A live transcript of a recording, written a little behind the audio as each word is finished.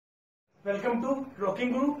Welcome to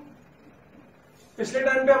rocking group. पिछले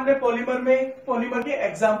time पे हमने पॉलीमर के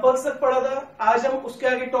एग्जांपल्स तक पढ़ा था। आज हम उसके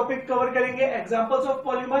आगे टॉपिक कवर करेंगे examples of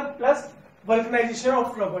polymer plus vulcanization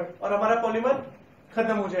of rubber, और हमारा पॉलीमर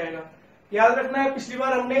खत्म हो जाएगा। याद रखना है, पिछली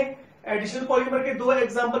बार हमने एडिशनल पॉलीमर के दो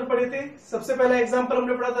एग्जांपल पढ़े थे। सबसे पहला एग्जांपल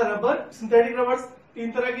हमने पढ़ा था रबर, सिंथेटिक रबर्स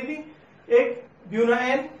तीन तरह की थी, एक ब्यूना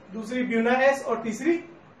एन, दूसरी ब्यूना एस और तीसरी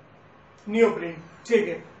नियोप्रीन। ठीक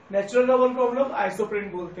है, नेचुरल रबर को हम लोग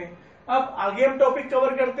आइसोप्रीन बोलते हैं। अब आगे हम टॉपिक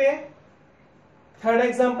कवर करते हैं। थर्ड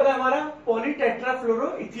एग्जांपल है हमारा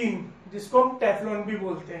पॉलीटेट्राफ्लोरोइथीन, जिसको हम टेफ्लॉन भी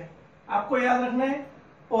बोलते हैं। आपको याद रखना है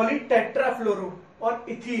पॉलीटेट्राफ्लोरो और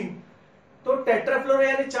इथीन। तो टेट्राफ्लोरो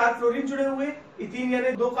यानी 4 फ्लोरीन जुड़े हुए, इथीन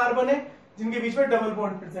यानी 2 कार्बन है जिनके बीच में डबल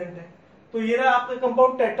बॉन्ड प्रेजेंट है। तो ये रहा आपका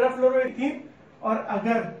कंपाउंड टेट्राफ्लोरोइथीन। और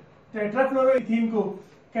अगर टेट्राफ्लोरोइथीन को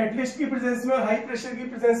कैटलिस्ट की प्रेजेंस में और हाई प्रेशर की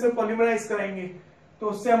प्रेजेंस में पॉलीमराइज कराएंगे तो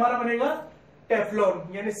उससे हमारा बनेगा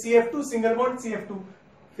टेफ्लॉन यानी CF2 सिंगल बॉन्ड CF2।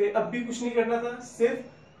 फिर अब भी कुछ नहीं करना था,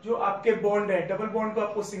 सिर्फ जो आपके बॉन्ड है डबल बॉन्ड को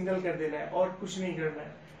आपको सिंगल कर देना है और कुछ नहीं करना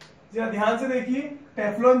है। जरा ध्यान से देखिए,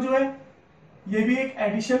 टेफ्लॉन जो है ये भी एक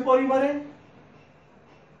एडिशनल पॉलीमर है,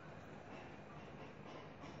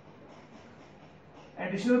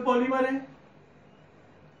 एडिशनल पॉलीमर है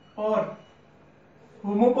और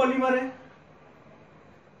होमोपॉलीमर है।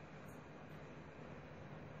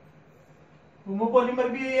 होमोपॉलीमर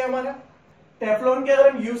भी है हमारा। टेफ्लॉन के अगर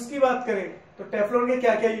हम यूज की बात करें तो टेफ्लॉन के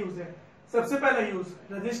क्या क्या यूज है। सबसे पहला यूज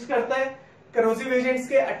रेजिस्ट करता है करोसिव एजेंट्स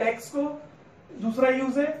के अटैक्स को। दूसरा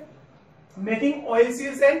यूज है making oil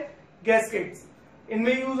seals and gaskets,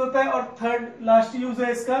 इनमें यूज होता है। और थर्ड लास्ट यूज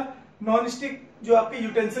है इसका नॉन स्टिक जो आपके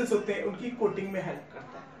यूटेंसिल्स होते हैं उनकी कोटिंग में हेल्प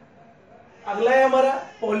करता है। अगला है हमारा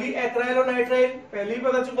पॉलीएक्राइलोनाइट्राइल। पहले ही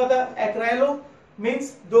बता चुका था, एक्राइलो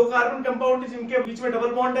मींस 2 कार्बन कंपाउंड जिनके बीच में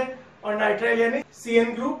डबल बॉन्ड है, और नाइट्राइल यानी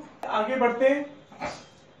CN ग्रुप। आगे बढ़ते हैं,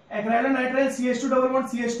 acrylonitrile CH2 double bond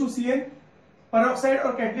CH2 CN, peroxide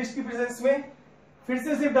और कैटलिस्ट की प्रेजेंस में फिर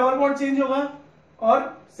से सिर्फ डबल बॉन्ड चेंज होगा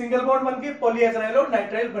और सिंगल बॉन्ड बनके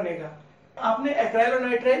पॉलीएक्राइलोनाइट्राइल बनेगा। आपने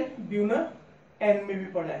एक्राइलोनाइट्राइल ब्यूना एन में भी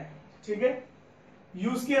पढ़ा है। ठीक है,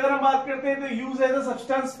 यूज की अगर हम बात करते हैं तो use as a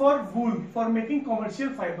substance for wool for making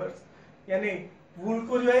commercial fibres, यानी वूल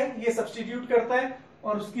को जो है ये सब्सटीट्यूट करता है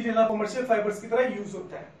और उसकी जगह कॉमर्शियल फाइबर्स की तरह यूज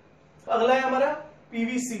होता है। अगला है हमारा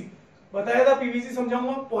PVC। बताया था PVC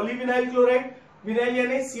समझाऊंगा, पॉलीविनाइल क्लोराइड। विनाइल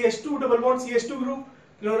यानी CH2 double bond CH2 group,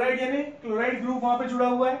 chloride यानी क्लोराइड ग्रुप वहां पे जुड़ा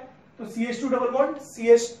हुआ है तो CH2 double bond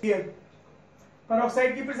CHCl।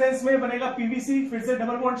 Peroxide की प्रेजेंस में बनेगा PVC, फिर से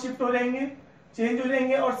डबल बॉन्ड शिफ्ट हो जाएंगे, चेंज हो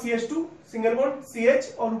जाएंगे और CH2 सिंगल बॉन्ड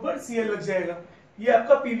CH और ऊपर Cl लग जाएगा। ये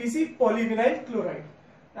आपका PVC पॉलीविनाइल क्लोराइड।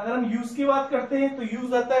 अगर हम यूज की बात करते हैं तो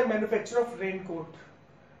यूज आता है manufacture of raincoat,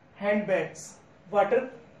 handbags, water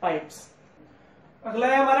pipes. अगला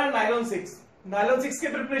है हमारा नायलॉन 6। नायलॉन 6 के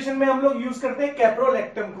प्रिपरेशन में हम लोग यूज करते हैं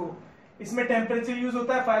कैप्रोलैक्टम को। इसमें टेम्परेचर यूज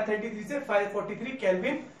होता है 533 से 543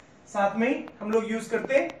 केल्विन। साथ में ही हम लोग यूज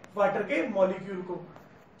करते हैं वाटर के मॉलिक्यूल को।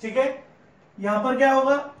 ठीक है, यहां पर क्या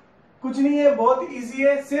होगा, कुछ नहीं है, बहुत इजी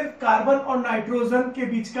है, सिर्फ कार्बन और नाइट्रोजन के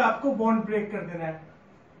बीच का आपको बॉन्ड ब्रेक कर देना है।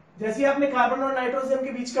 जैसे ही आपने कार्बन और नाइट्रोजन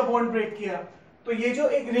के बीच का बॉन्ड ब्रेक किया तो ये जो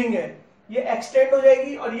एक रिंग है ये एक्सटेंड हो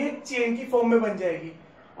जाएगी और ये चेन की फॉर्म में बन जाएगी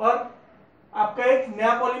और आपका एक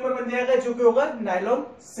नया पॉलीमर बन जाएगा जो कि होगा नायलॉन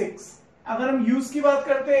 6। अगर हम यूज की बात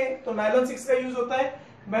करते हैं तो नायलॉन 6 का यूज होता है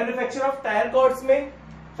मैन्युफैक्चर ऑफ टायर कॉर्ड्स में,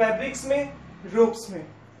 फैब्रिक्स में, रोप्स में।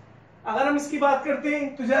 अगर हम इसकी बात करते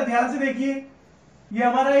हैं तो जरा ध्यान से देखिए, ये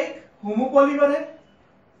हमारा एक होमोपॉलीमर है,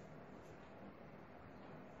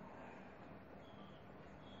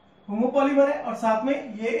 होमोपॉलीमर है और साथ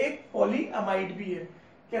में ये एक पॉलीअमाइड भी है।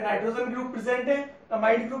 क्या नाइट्रोजन ग्रुप प्रेजेंट है,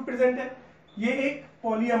 अमाइड ग्रुप प्रेजेंट है, ये एक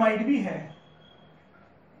पॉलीअमाइड भी है।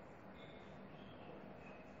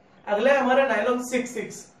 अगला है हमारा नायलॉन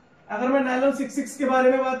 6-6। अगर मैं नायलॉन 6-6 के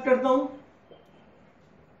बारे में बात करता हूं,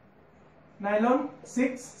 नायलॉन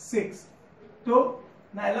 6-6, तो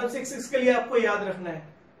नायलॉन 6-6 के लिए आपको याद रखना है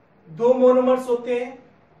 2 मोनोमर्स होते हैं।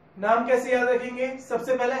 नाम कैसे याद रखेंगे,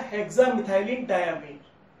 सबसे पहला हेक्सामिथाइलिन डायमीन।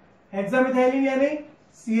 हेक्सामिथाइलिन यानी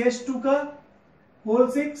CH2 का होल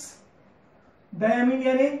 6, डायमीन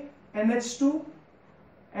यानी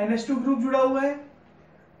NH2 ग्रुप जुड़ा हुआ है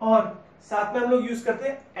और साथ में हम लोग यूज करते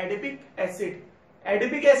हैं एडिपिक एसिड।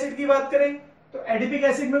 एडिपिक एसिड की बात करें तो एडिपिक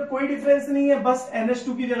एसिड में कोई डिफरेंस नहीं है, बस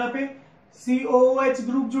NH2 की जगह पे COOH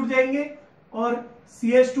ग्रुप जुड़ जाएंगे और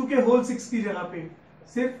CH2 के होल 6 की जगह पे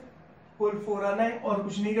सिर्फ होल 4 आना है और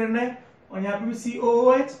कुछ नहीं करना है। और यहाँ पे भी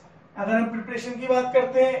COOH। अगर हम प्रिपरेशन की बात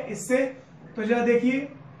करते हैं इससे तो जरा देखिए,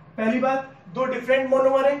 पहली बात 2 डिफरेंट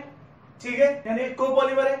मोनोमर है, ठीक है, यानी एक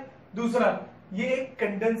कोपॉलीमर है। दूसरा ये एक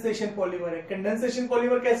कंडेंसेशन पॉलीमर है। कंडेंसेशन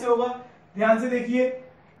पॉलीमर कैसे होगा, ध्यान से देखिए,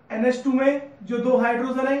 NH2 में जो 2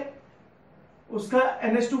 हाइड्रोजन है उसका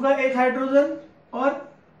NH2 का एक हाइड्रोजन और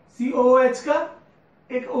COOH का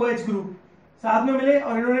एक OH ग्रुप साथ में मिले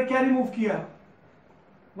और इन्होंने क्या रिमूव किया,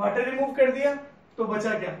 वाटर रिमूव कर दिया, तो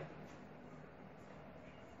बचा क्या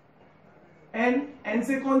N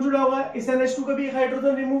से कौन जुड़ा होगा, इस NH2 का भी एक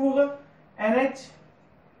हाइड्रोजन रिमूव होगा, NH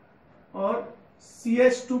और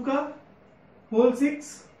CH2 का होल 6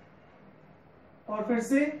 और फिर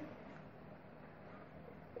से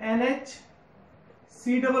NH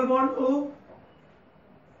C double bond O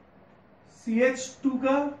CH2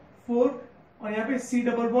 का 4 और यहाँ पे C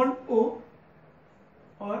डबल बॉन्ड O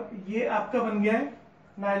और ये आपका बन गया है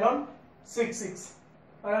नायलॉन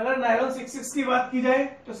 6,6। और अगर नायलॉन 6,6 की बात की जाए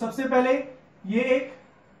तो सबसे पहले ये एक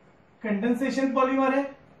कंडेंसेशन पॉलीमर है,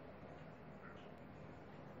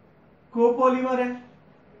 कोपॉलीमर है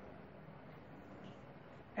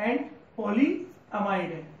एंड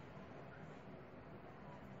पॉलीअमाइड है।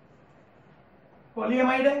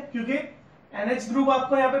 पॉलीअमाइड है क्योंकि NH ग्रुप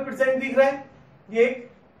आपको यहाँ पे प्रेजेंट दिख रहा है, ये एक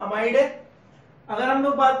अमाइड है। अगर हम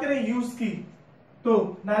लोग बात करें यूज की तो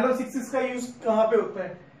नायलॉन 6,6 का यूज कहां पे होता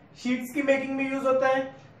है, शीट्स की मेकिंग में यूज होता है,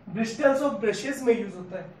 ब्रिस्टल्स ऑफ ब्रशेस में यूज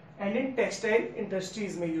होता है एंड इन टेक्सटाइल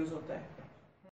इंडस्ट्रीज में यूज होता है।